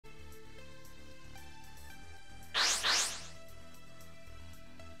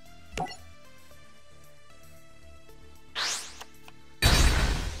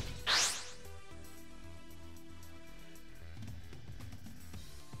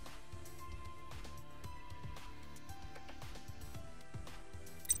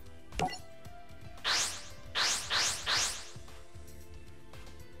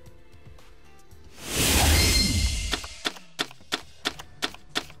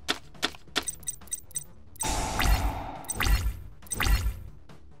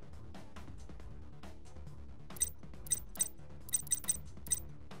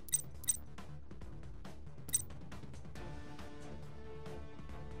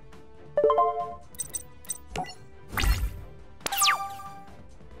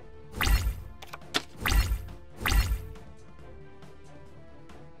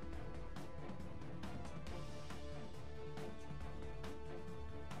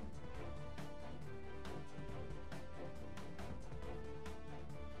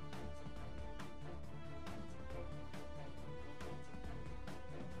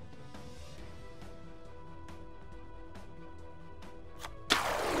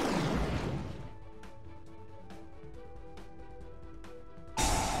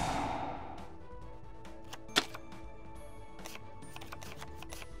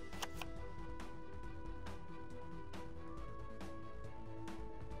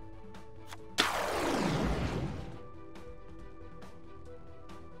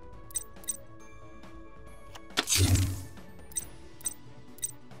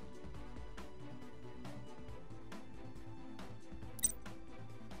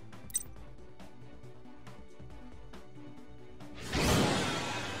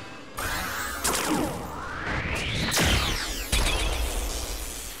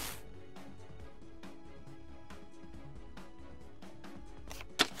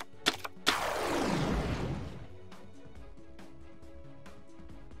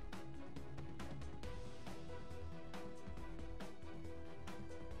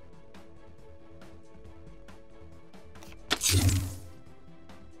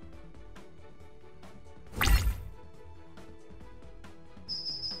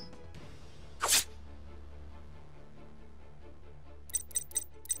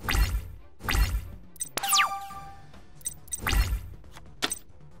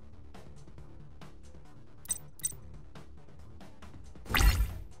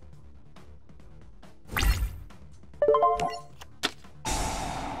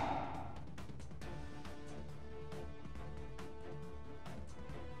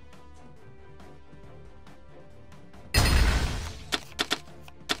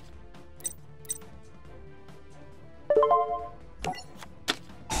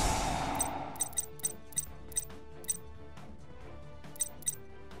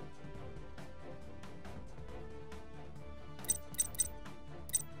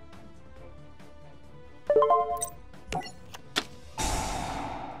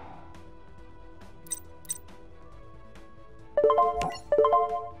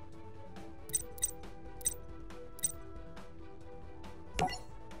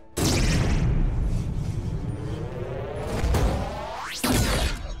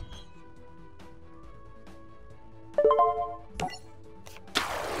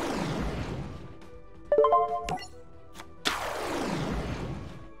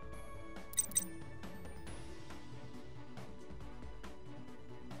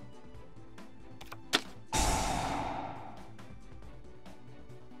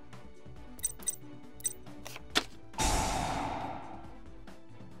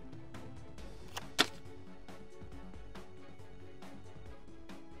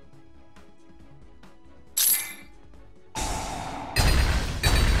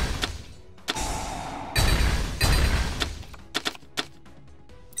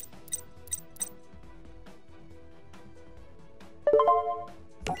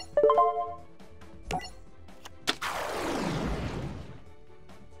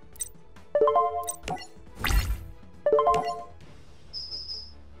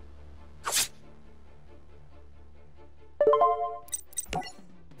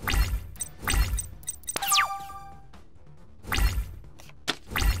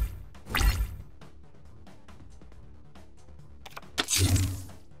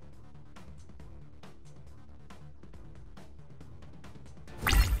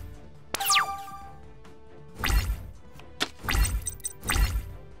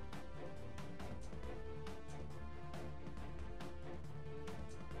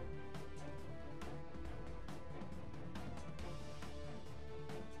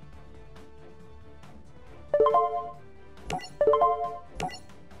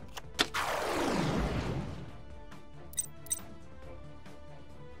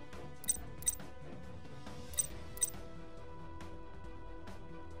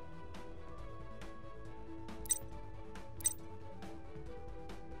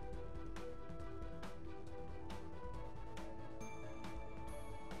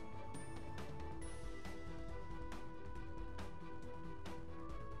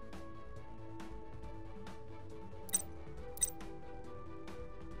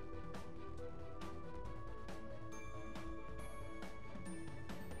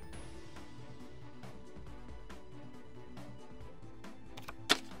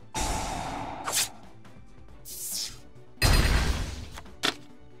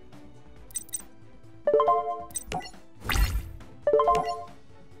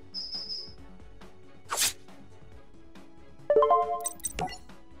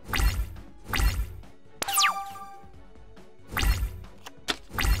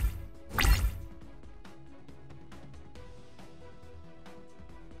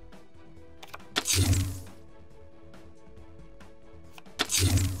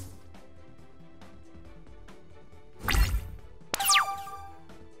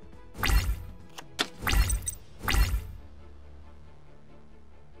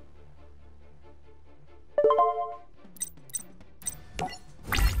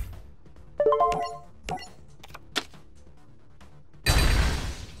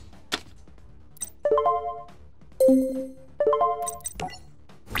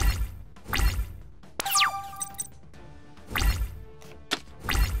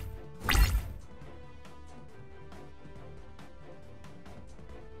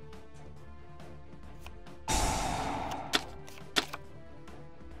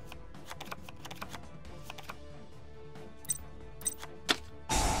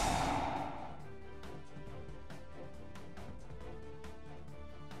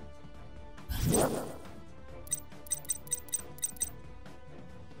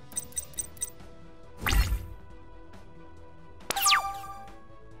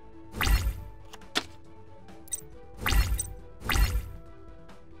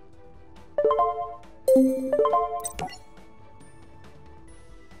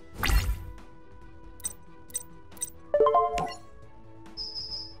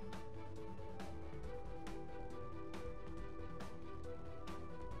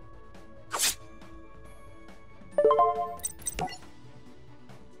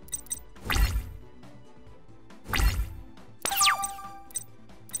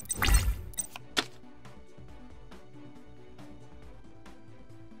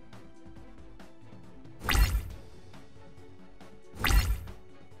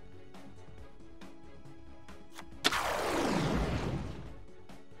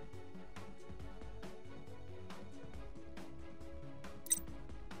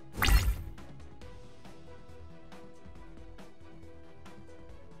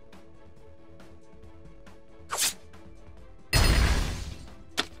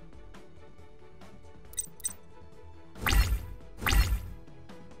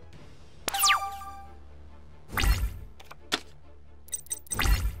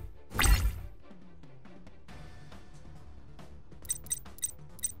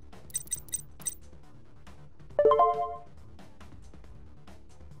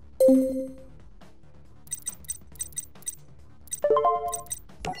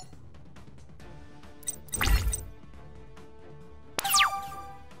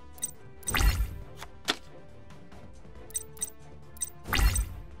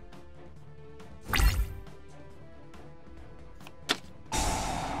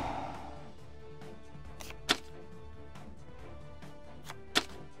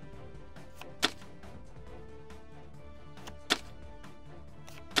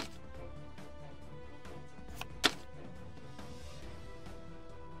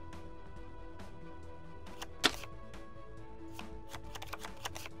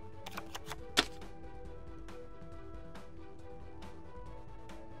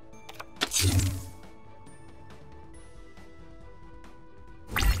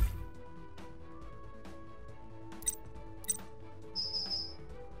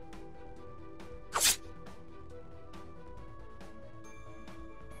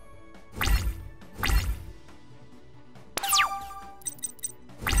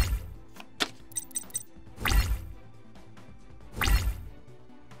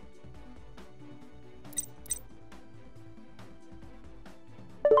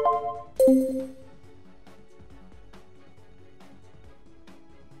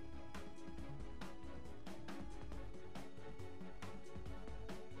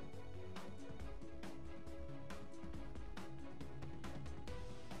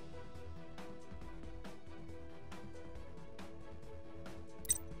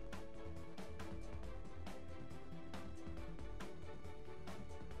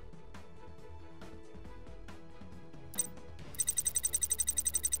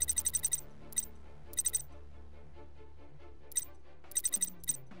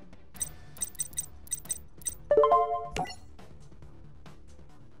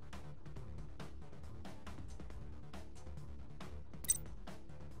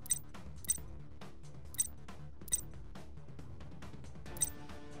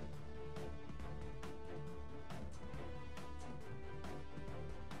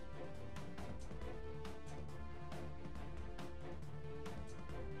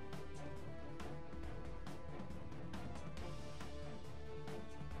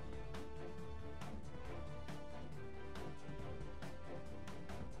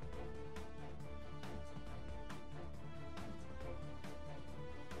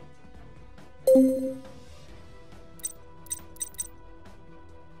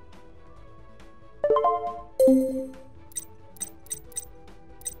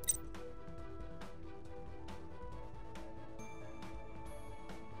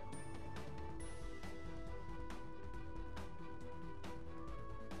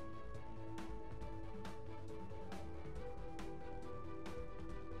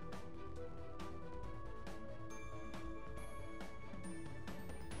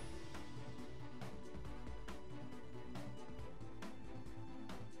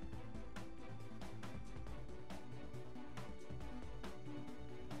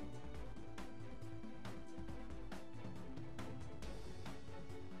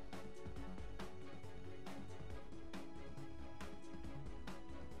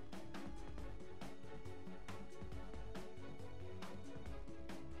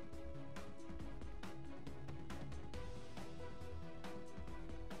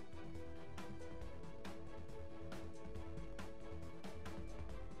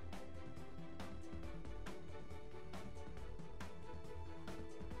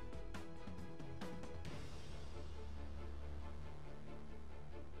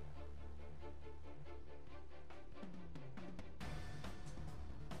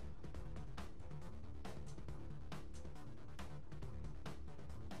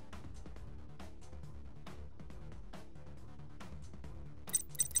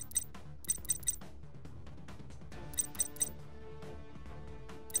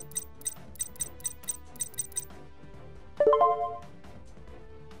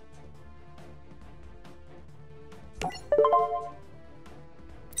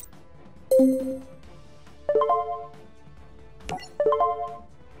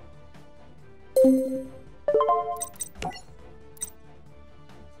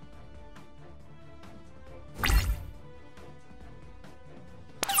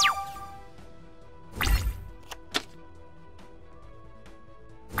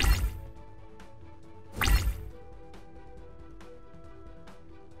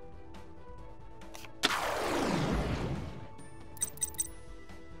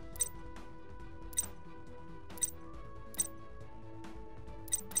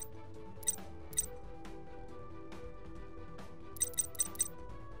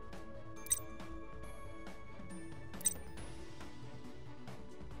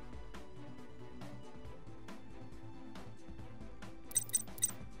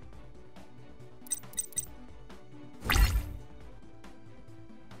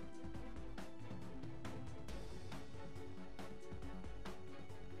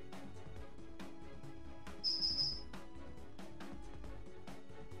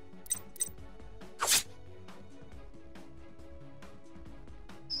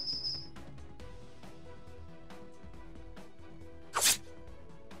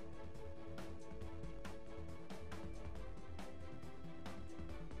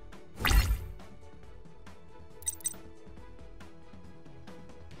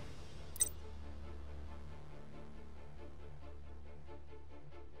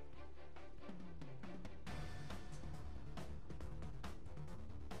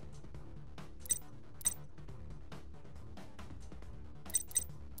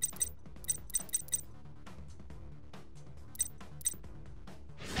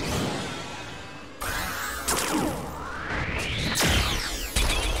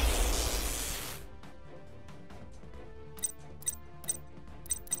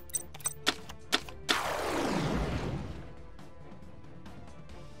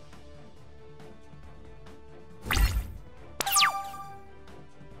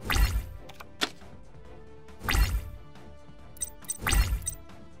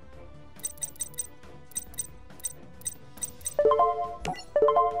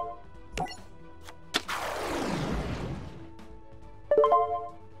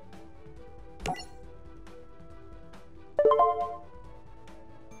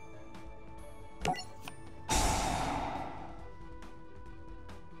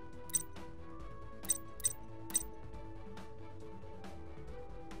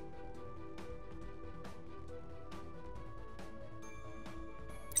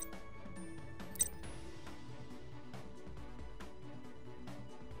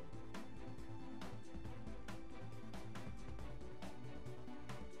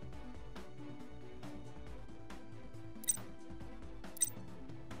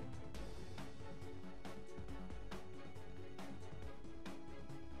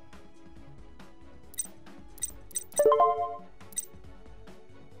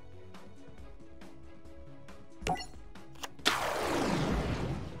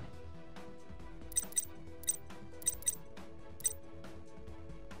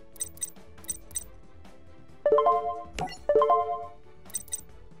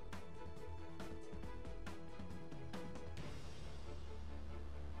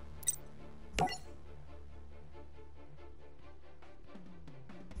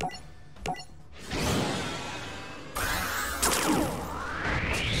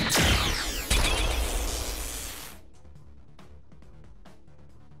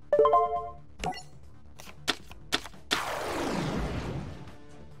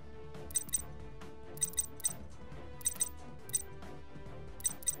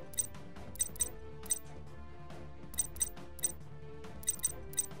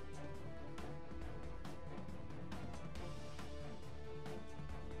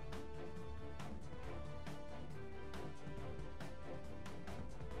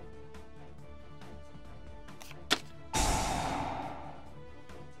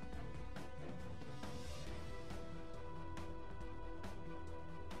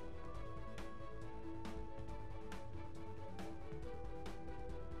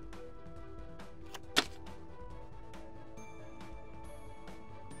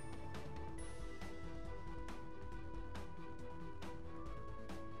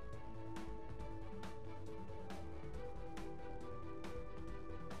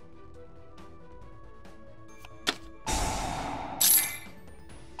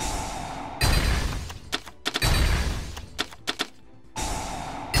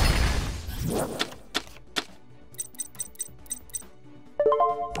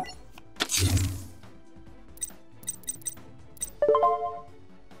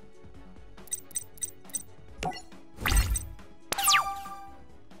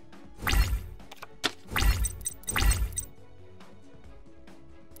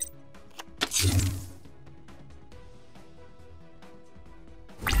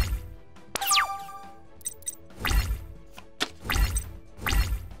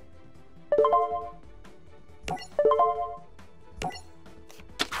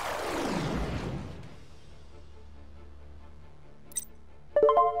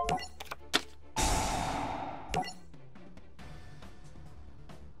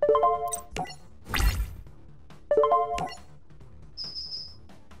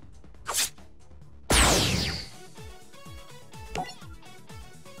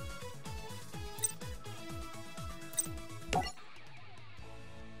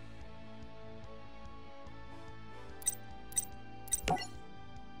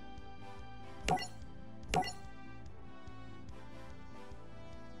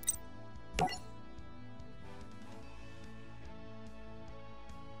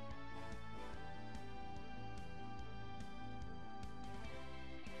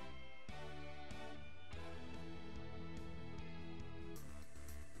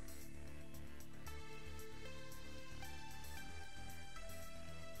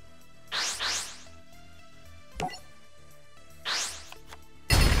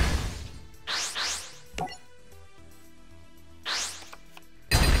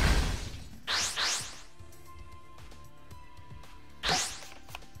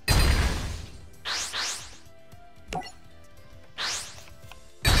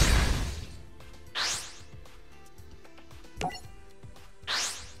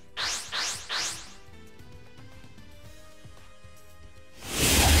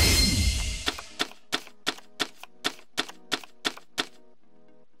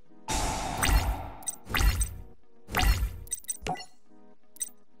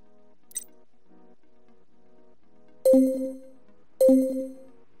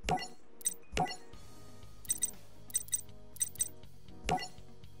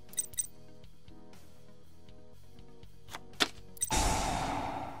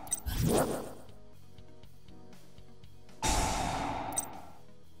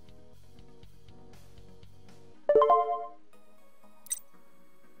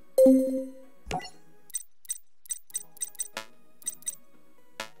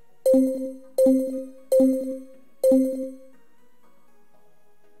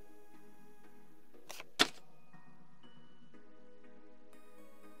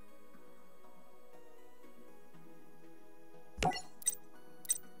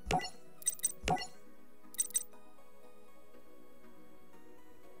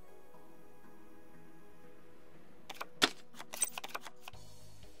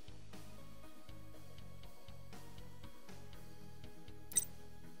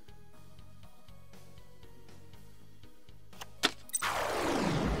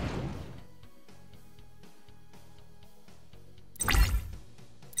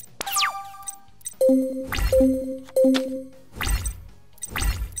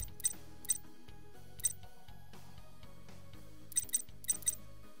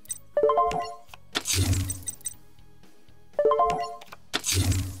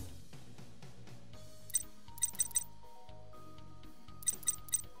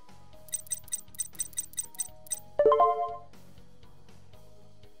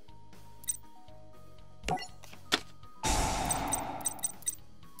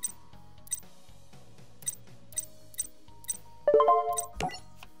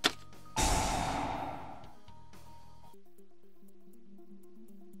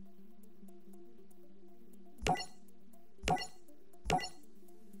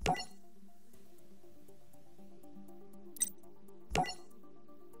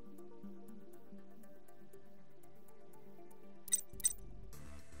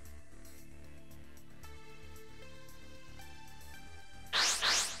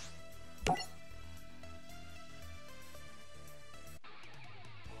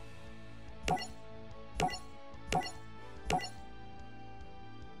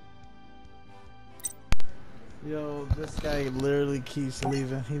Yo, this guy literally keeps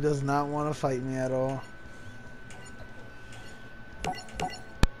leaving. He does not want to fight me at all.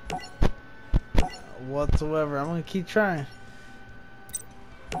 Whatsoever. I'm gonna keep trying.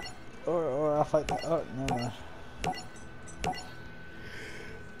 Or I'll fight the... Oh, no, no.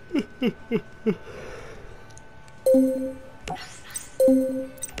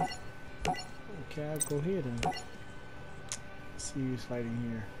 Okay, I'll go here then. Let's see who's fighting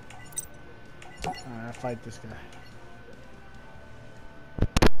here. Alright, I'll fight this guy.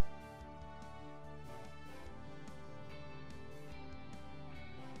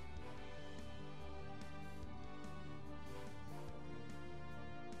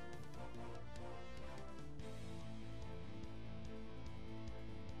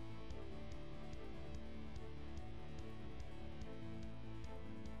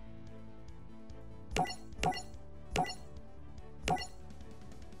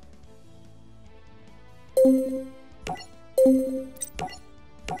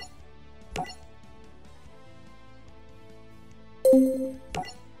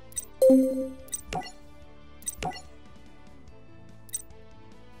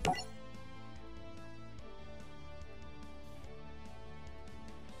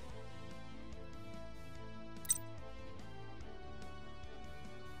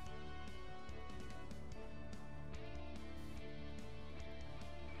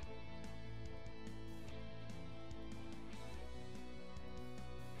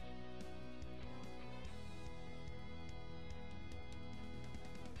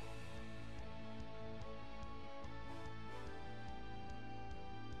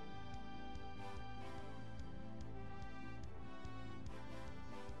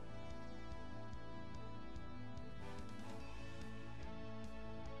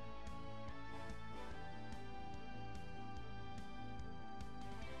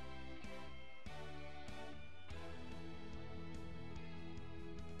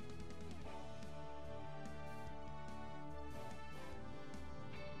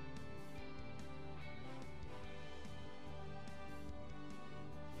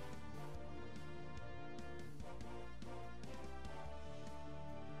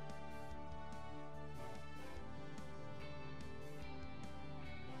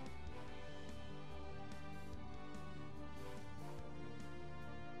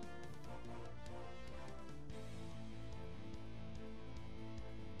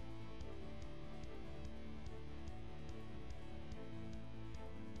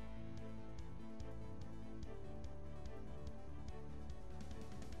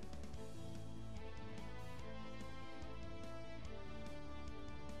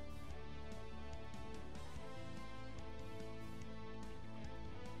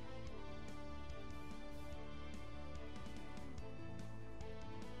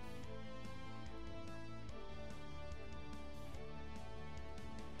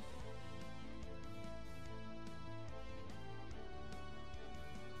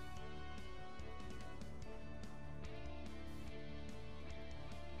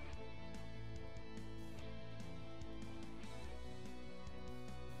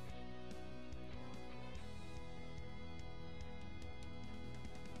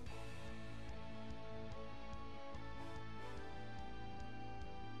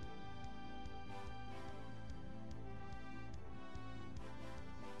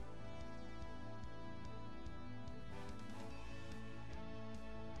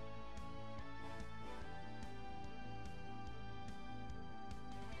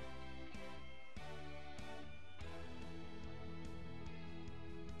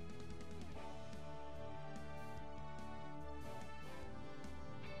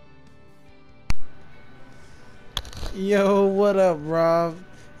 Yo, what up, Rob?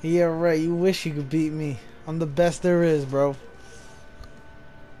 Yeah, right. You wish you could beat me. I'm the best there is, bro.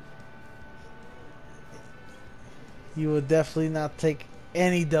 You will definitely not take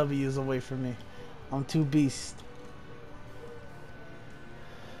any W's away from me. I'm too beast.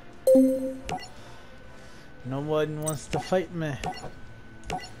 No one wants to fight me.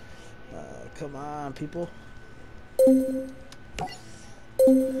 Come on, people.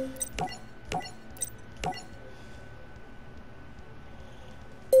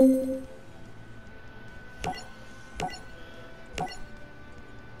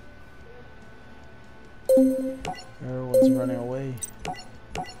 Everyone's running away.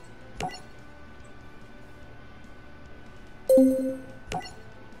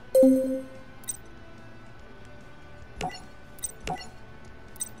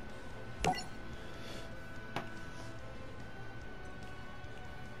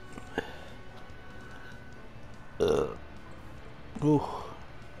 Ooh.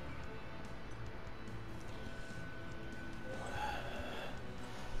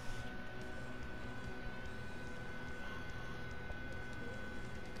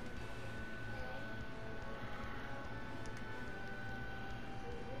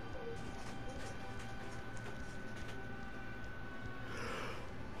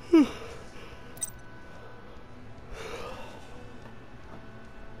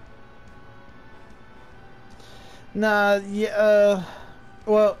 Nah, yeah,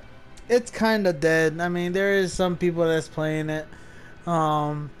 well, it's kind of dead. I mean, there is some people that's playing it.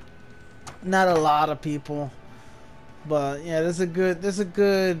 Um, Not a lot of people, but yeah, there's a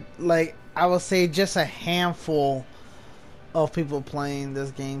good, like, I would say just a handful of people playing this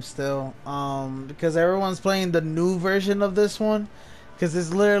game still. Because everyone's playing the new version of this one. Because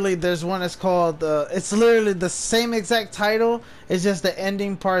it's literally, there's one that's called, it's literally the same exact title. It's just the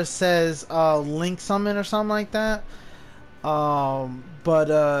ending part says Link Summon or something like that.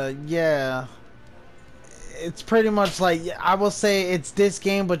 Yeah, it's pretty much like, I will say it's this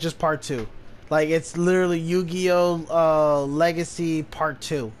game, but just part two. Like, it's literally Yu-Gi-Oh! Legacy Part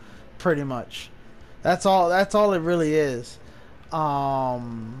 2, pretty much. That's all. That's all it really is.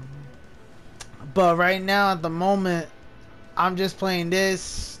 Um, but right now, at the moment, I'm just playing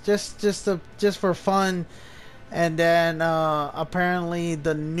this just for fun, and then apparently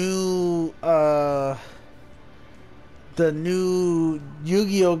the new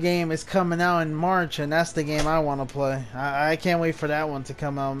Yu-Gi-Oh game is coming out in March, and that's the game I want to play. I can't wait for that one to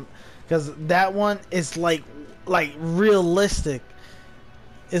come out, because that one is like realistic.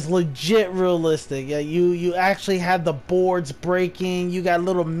 It's legit realistic. Yeah, you actually have the boards breaking. You got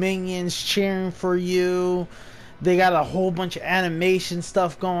little minions cheering for you. They got a whole bunch of animation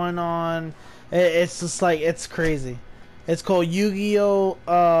stuff going on. It's just like, it's crazy. It's called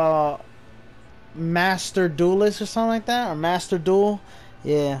Yu-Gi-Oh! Master Duelist or something like that, or Master Duel.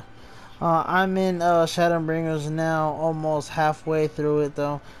 Yeah. I'm in Shadowbringers now, almost halfway through it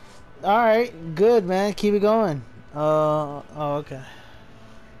though. All right, good man. Keep it going. Oh, okay.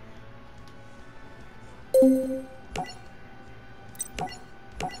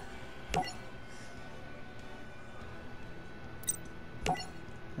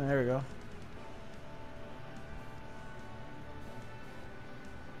 There we go.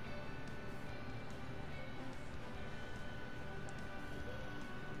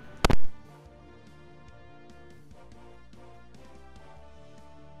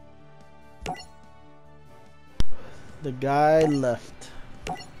 The guy left.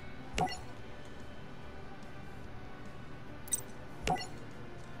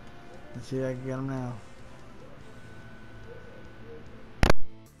 Let's see if I can get him now.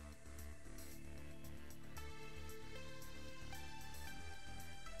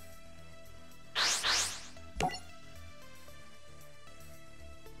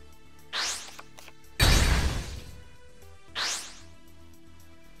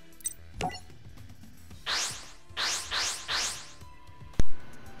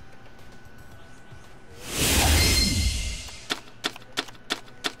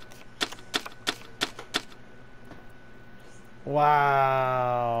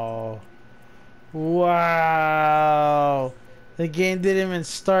 Wow. Wow. The game didn't even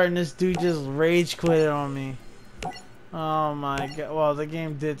start and this dude just rage quit on me. Oh my god. Well, the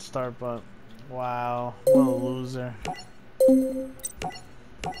game did start, but wow. What a loser.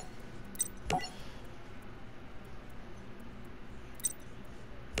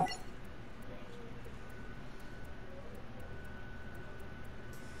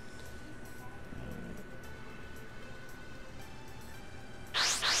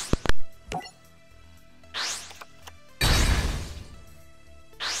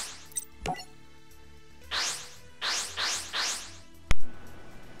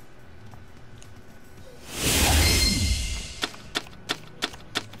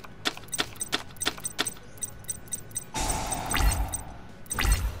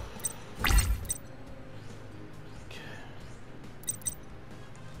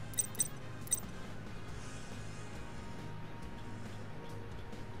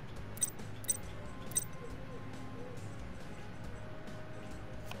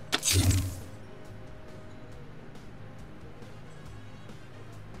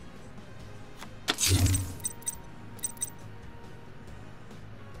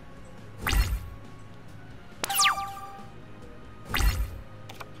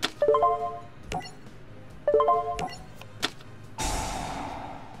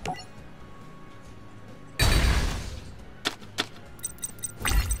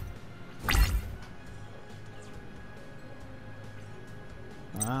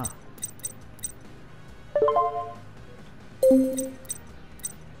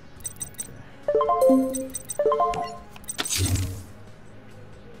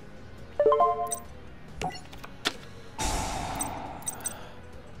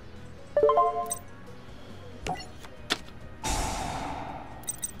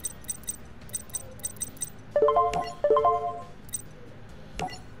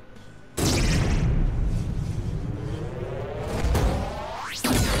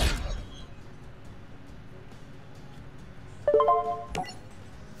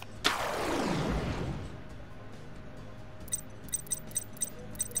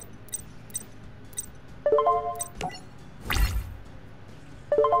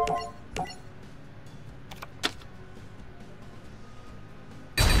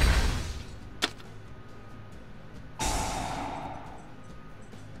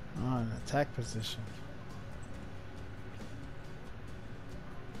 Attack position.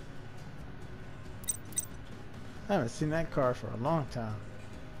 I haven't seen that car for a long time.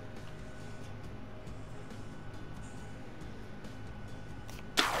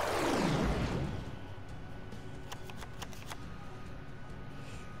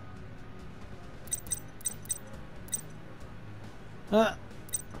 Ah!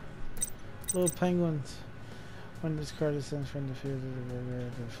 Little penguins. When this card descends from the field of the river,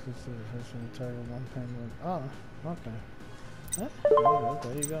 it flips to the first one to target one penguin. Oh, okay.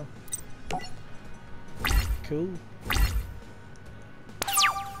 There you go. Cool.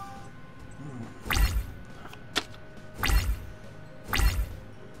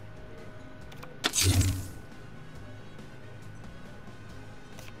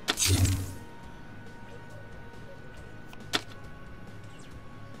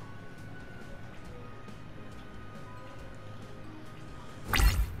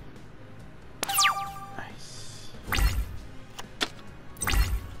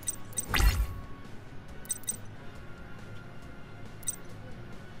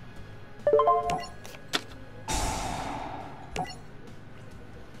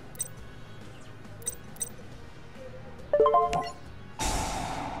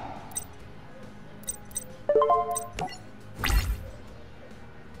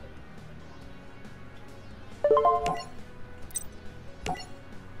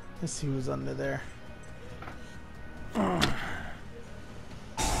 Let's see who's under there. Oh,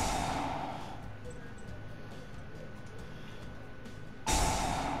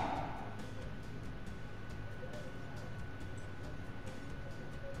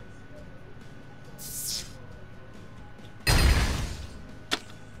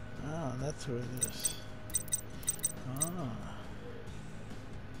 that's who it is. Oh.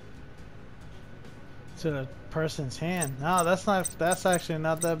 To the person's hand. No, that's actually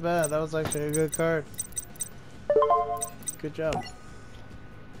not that bad. That was actually a good card. Good job.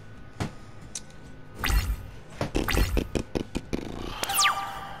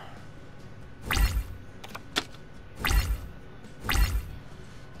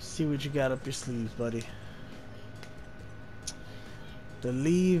 See what you got up your sleeves, buddy. The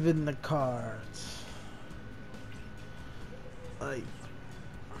leave in the cards. Like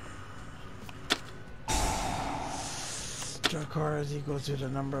draw cards equal to the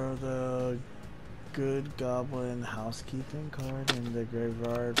number of the good goblin housekeeping card in the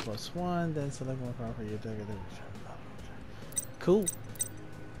graveyard +1, then select one card for your deck. Cool.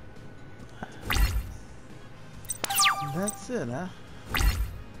 That's it, huh?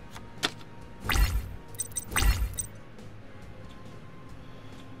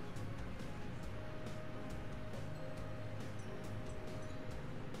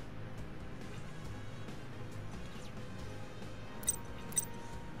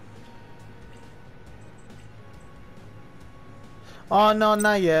 Oh no,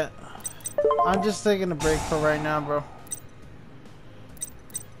 not yet. I'm just taking a break for right now, bro.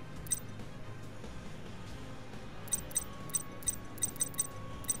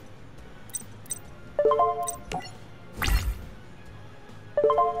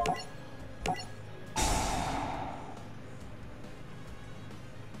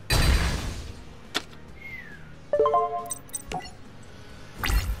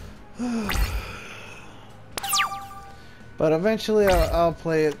 But eventually I'll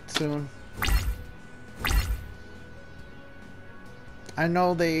play it soon. I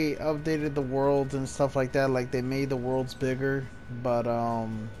know they updated the worlds and stuff like that, like they made the worlds bigger, but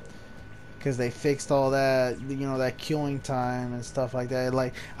because they fixed all that, you know, that queuing time and stuff like that.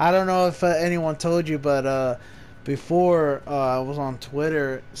 Like, I don't know if anyone told you, but before I was on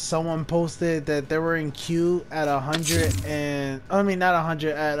Twitter, someone posted that they were in queue at 100 and I mean not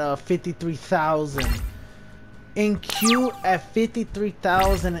 100 at 53,000. In queue at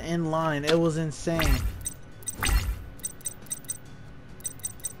 53,000 in line. It was insane.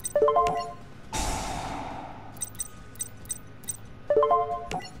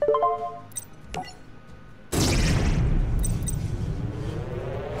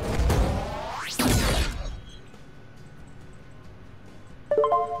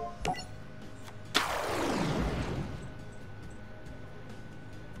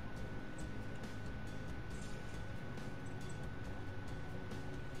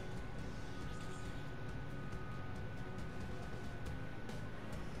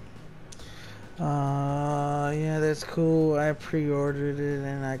 Yeah, that's cool. I pre-ordered it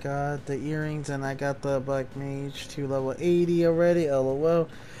and I got the earrings and I got the Black Mage to level 80 already. LOL.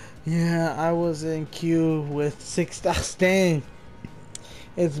 Yeah, I was in queue with 6,000. Dang.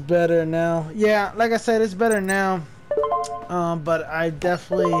 It's better now. Yeah, like I said, it's better now. But I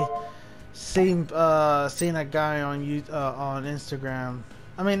definitely seen a guy on Instagram.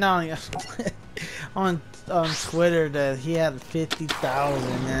 I mean, not only on Twitter that he had 50,000,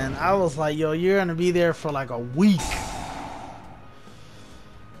 and I was like, yo, you're gonna be there for like a week.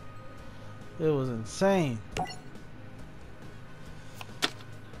 It was insane.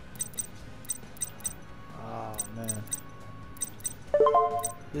 Oh man,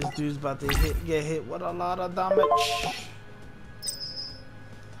 this dude's about to get hit with a lot of damage,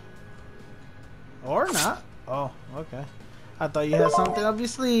 or not. Oh, okay. I thought you had something up your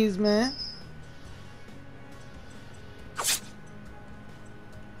sleeves, man.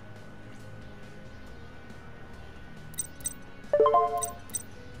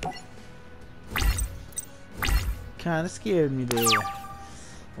 Kinda scared me there.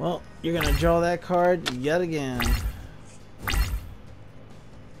 Well, you're gonna draw that card yet again.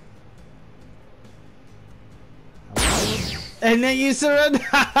 And then you surrender.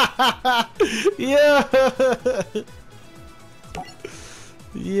 Yo.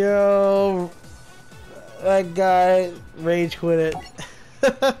 Yo. That guy rage quit it.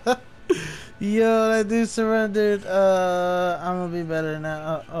 Yo, that dude surrendered. I'm gonna be better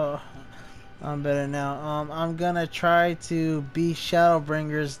now. I'm better now. I'm gonna try to beat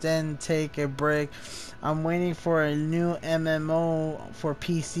Shadowbringers, then take a break. I'm waiting for a new MMO for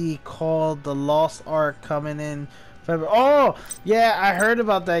PC called The Lost Ark coming in February. Oh, yeah, I heard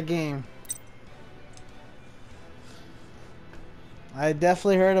about that game. I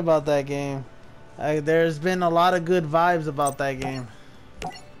definitely heard about that game. There's been a lot of good vibes about that game.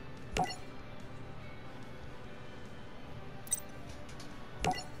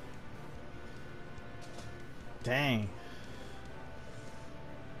 Dang.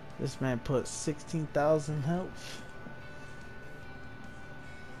 This man put 16,000 health.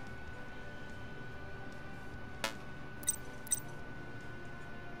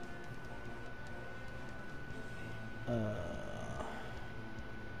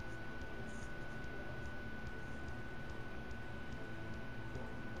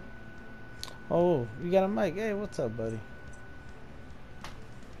 Oh, you got a mic. Hey, what's up, buddy?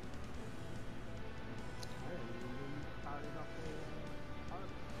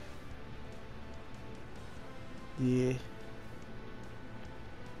 Yeah.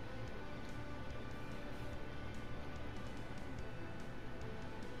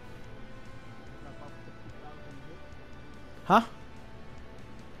 Huh?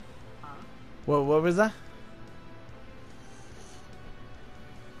 What was that?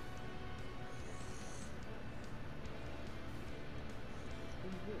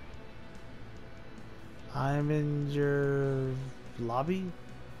 I'm in your lobby,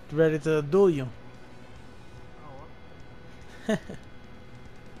 ready to duel you.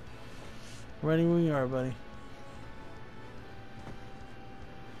 Ready when you are, buddy.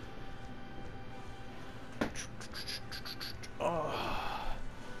 Oh.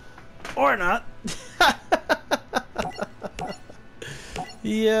 Or not.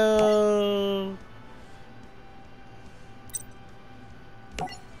 Yo.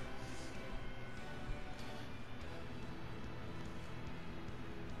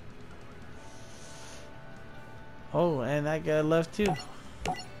 Oh, and that guy left too.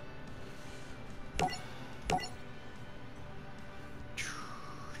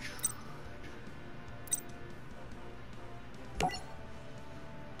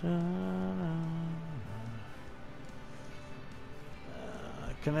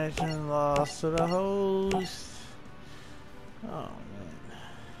 Connection lost to the host. Oh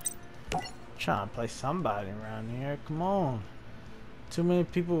man, trying to play somebody around here. Come on, too many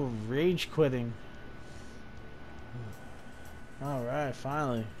people rage quitting. All right,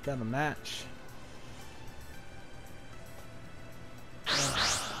 finally got a match.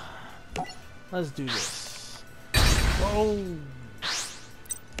 Let's do this. Whoa,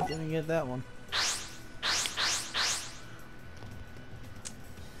 didn't get that one.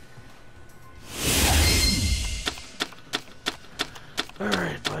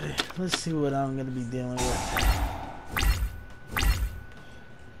 Alright, buddy. Let's see what I'm going to be dealing with.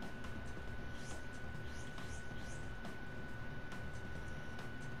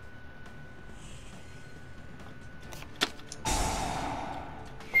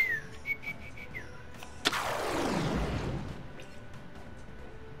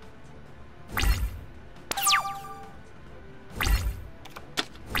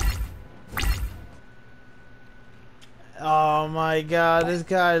 Oh my god, this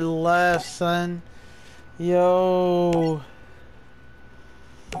guy left, son. Yo.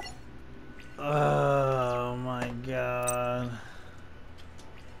 Oh my god.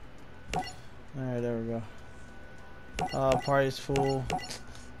 Alright, there we go. Party's full.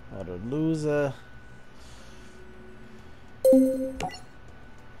 What a loser.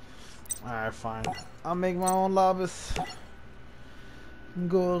 Alright, fine. I'll make my own lobbies.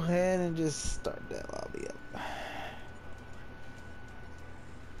 Go ahead and just start that lobby up.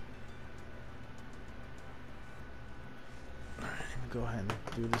 Alright, let me go ahead and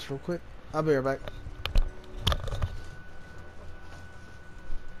do this real quick. I'll be right back.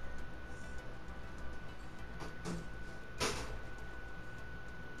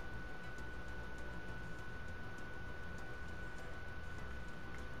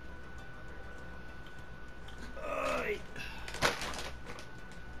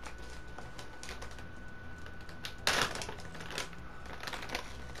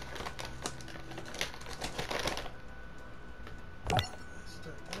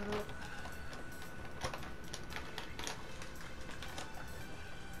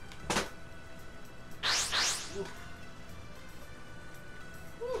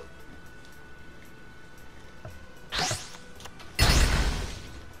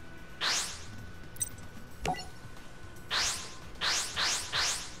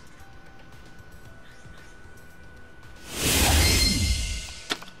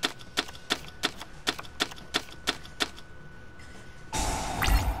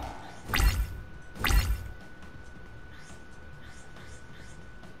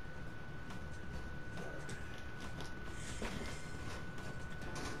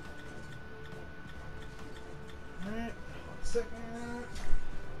 Second.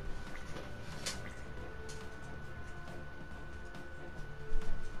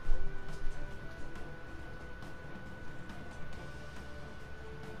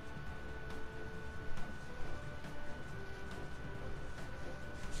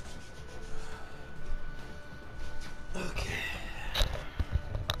 Okay.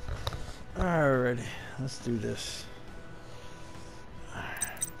 Alrighty, let's do this.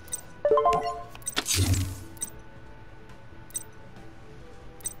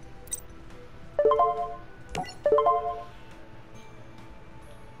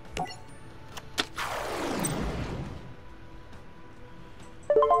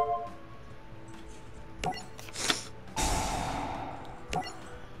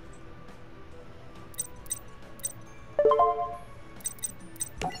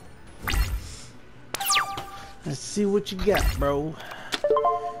 Let's see what you got, bro.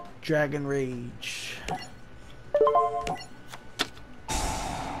 Dragon Rage.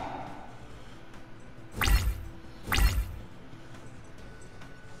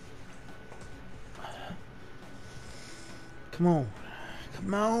 Come on.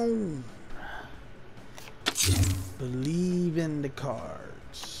 Come on. Believe in the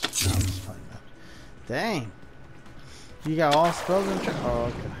cards. No, I'm just playing that. Dang. You got all spells in check? Oh,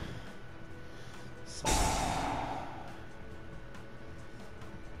 okay. So.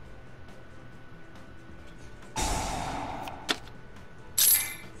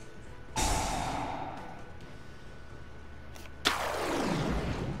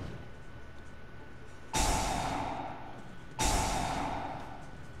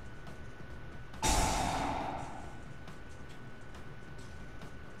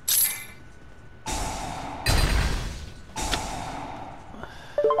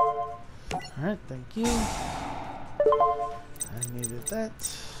 Alright, thank you. I needed that.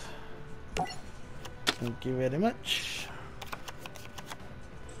 Thank you very much.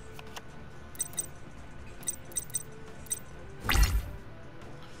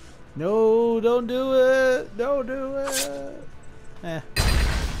 No, don't do it. Don't do it. Eh.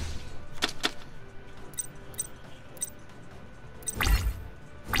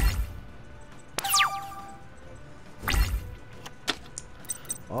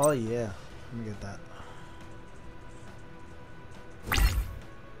 Oh yeah, let me get that.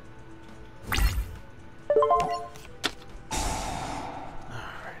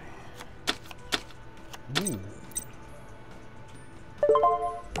 Alrighty. Ooh.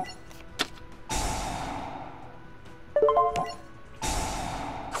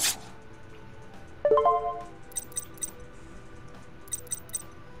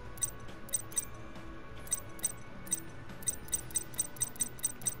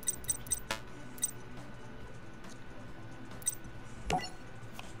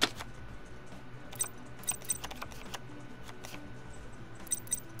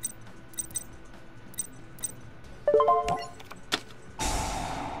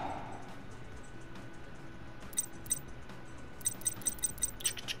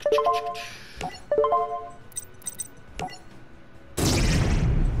 Let's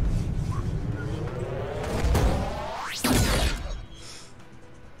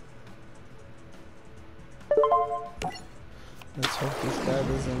hope this guy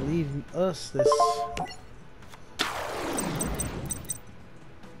doesn't leave us this.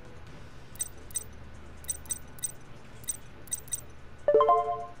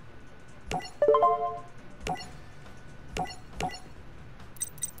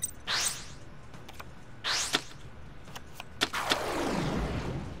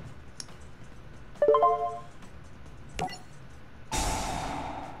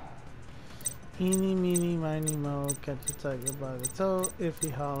 Eeny, meeny, miny, mo, catch a tiger by the toe. If he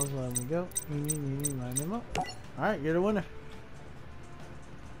howls, let me go. Eeny, meeny, miny, mo. Alright, you're the winner.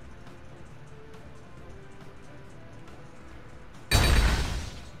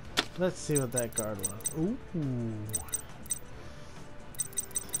 Let's see what that card was. Ooh.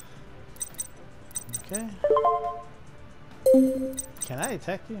 Okay. Can I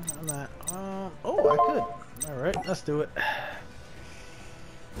attack you? I'm not. Oh, I could. Alright, let's do it.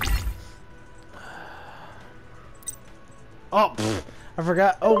 Oh, pfft, I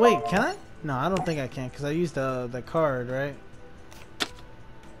forgot. Oh, wait, can I? No, I don't think I can because I used the card, right?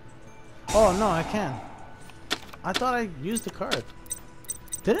 Oh, no, I can. I thought I used the card.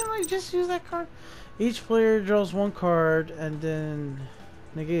 Didn't I just use that card? Each player draws one card and then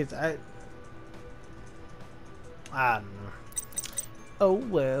negates. I don't know. Oh,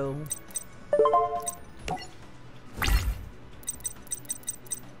 well.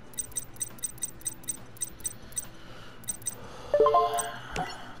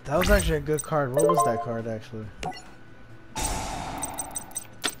 That was actually a good card. What was that card actually?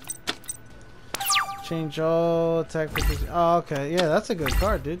 Change all attack position. Oh, okay. Yeah, that's a good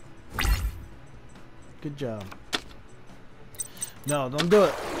card, dude. Good job. No, don't do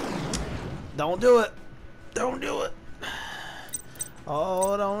it. Don't do it. Don't do it.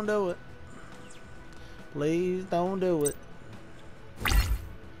 Oh, don't do it. Please don't do it.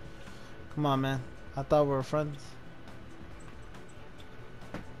 Come on, man. I thought we were friends.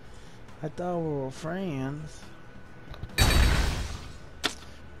 I thought we were friends.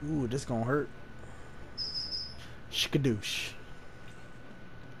 Ooh, this gonna hurt. Shikadoosh.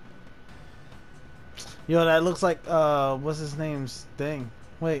 Yo, that looks like what's his name's thing.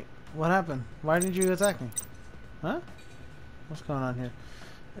 Wait, what happened? Why didn't you attack me? Huh? What's going on here?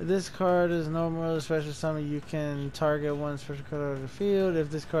 This card is normal special summon. You can target one special card out of the field.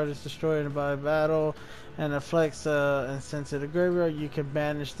 If this card is destroyed by battle and afflicts and sent to the graveyard, you can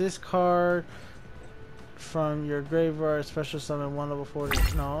banish this card from your graveyard. Special summon one level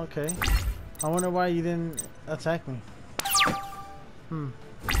 40. No, okay. I wonder why you didn't attack me.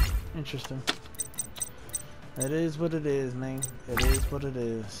 Interesting. It is what it is, man. It is what it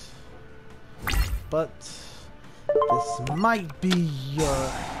is. But this might be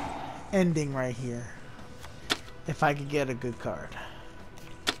your ending right here. If I could get a good card.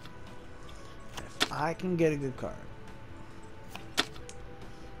 If I can get a good card.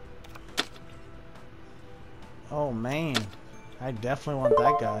 Oh man. I definitely want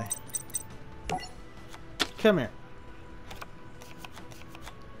that guy. Come here.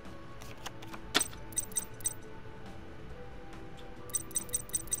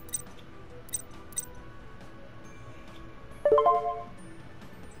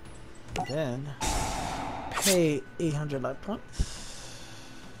 Then pay 800 life points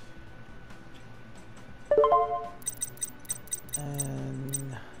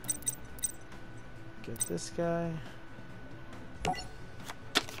and get this guy.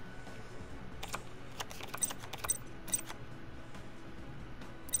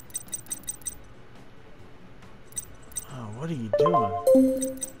 Oh, what are you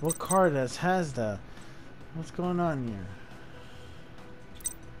doing? What card has that? What's going on here?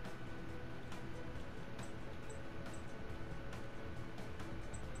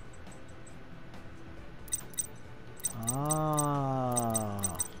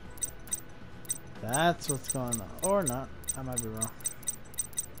 Ah, that's what's going on. Or not. I might be wrong.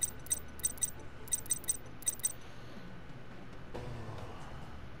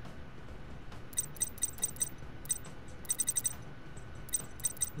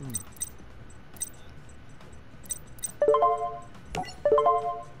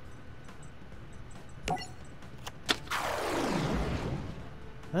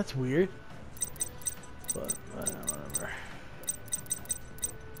 That's weird. But whatever.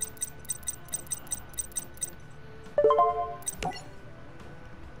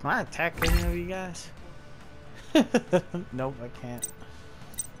 Can I attack any of you guys? Nope, I can't.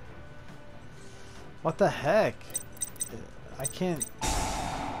 What the heck? I can't.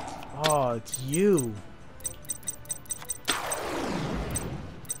 Oh, it's you.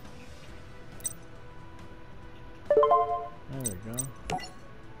 There we go.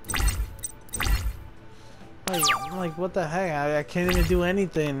 I'm like, what the heck? I can't even do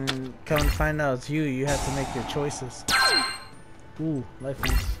anything. And come to find out it's you. You have to make your choices. Ooh, life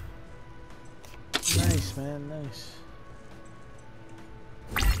points. Nice, man. Nice.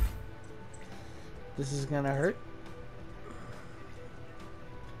 This is gonna hurt.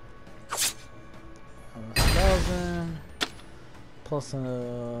 1,000 plus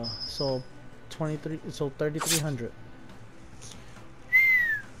so 23, so 3,300.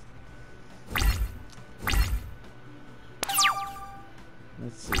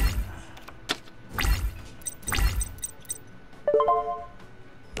 Let's see.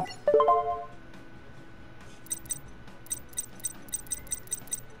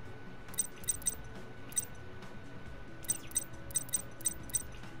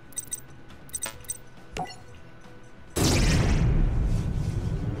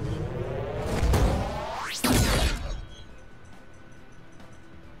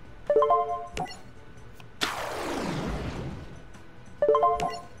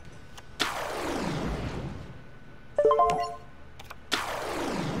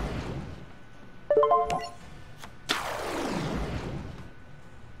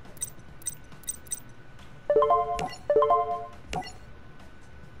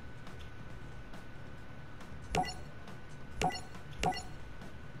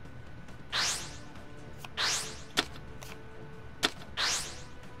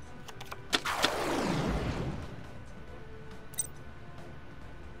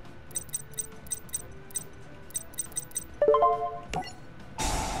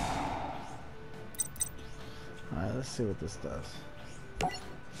 Alright, let's see what this does.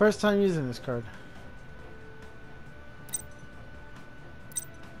 First time using this card.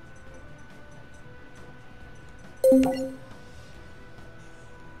 Alright,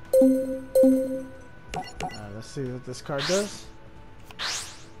 let's see what this card does.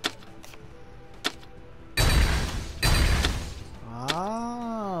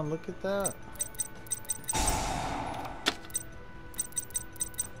 Ah, look at that.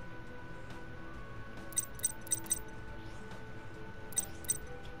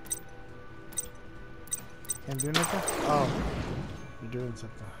 Can't do nothing? Oh, you're doing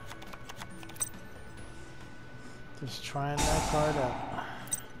something. Just trying that card out.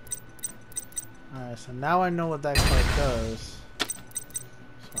 Alright, so now I know what that card does.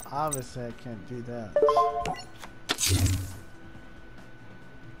 So obviously I can't do that.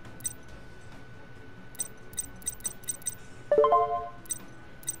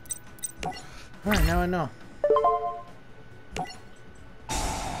 Alright, now I know.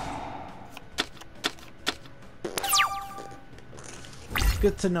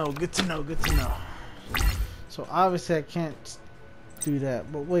 Good to know, good to know, good to know. So obviously I can't do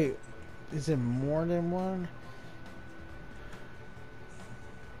that. But wait, is it more than one?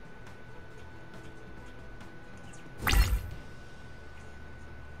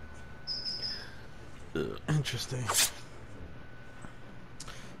 Interesting.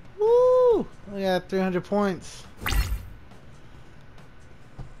 Woo! We got 300 points.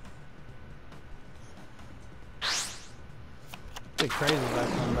 It's crazy if I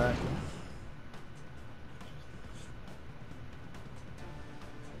come back.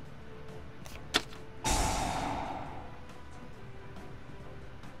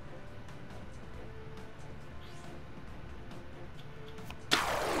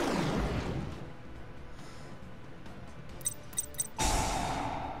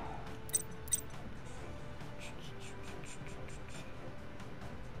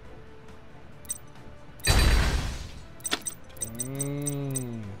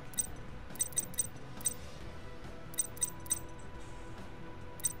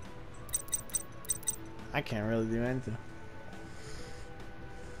 I can't really do anything.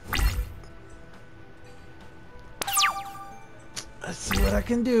 Let's see what I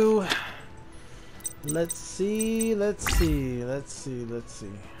can do. Let's see, let's see, let's see, let's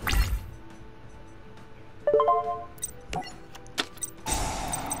see.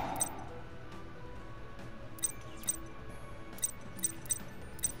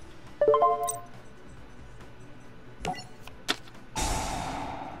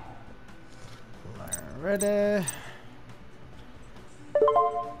 Ready.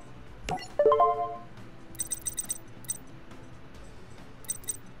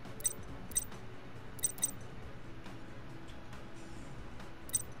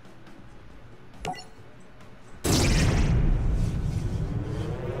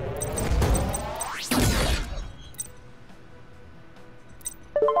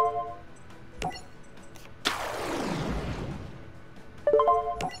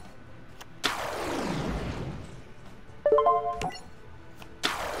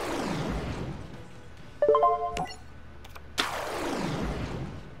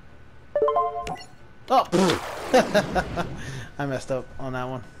 Oh! I messed up on that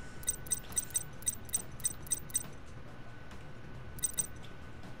one.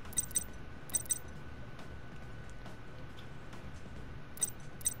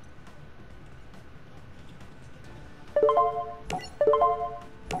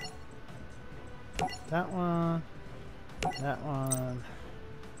 That one. That one.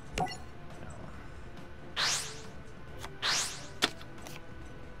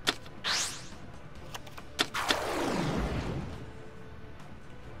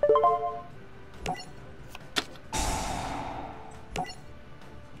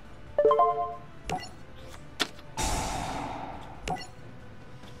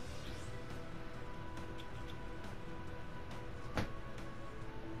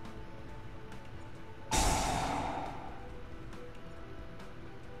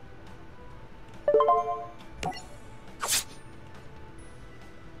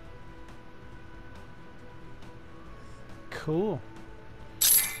 Cool.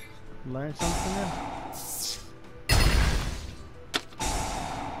 Learn something new.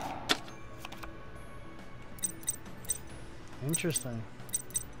 Interesting.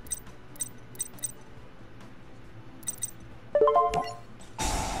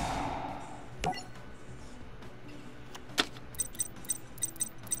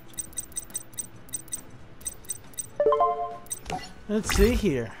 Let's see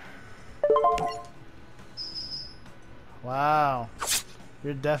here. Wow.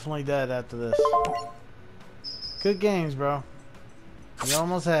 You're definitely dead after this. Good games, bro. You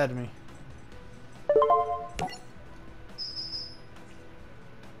almost had me.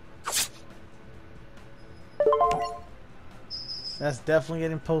 That's definitely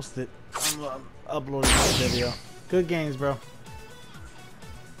getting posted. I'm uploading this video. Good games, bro.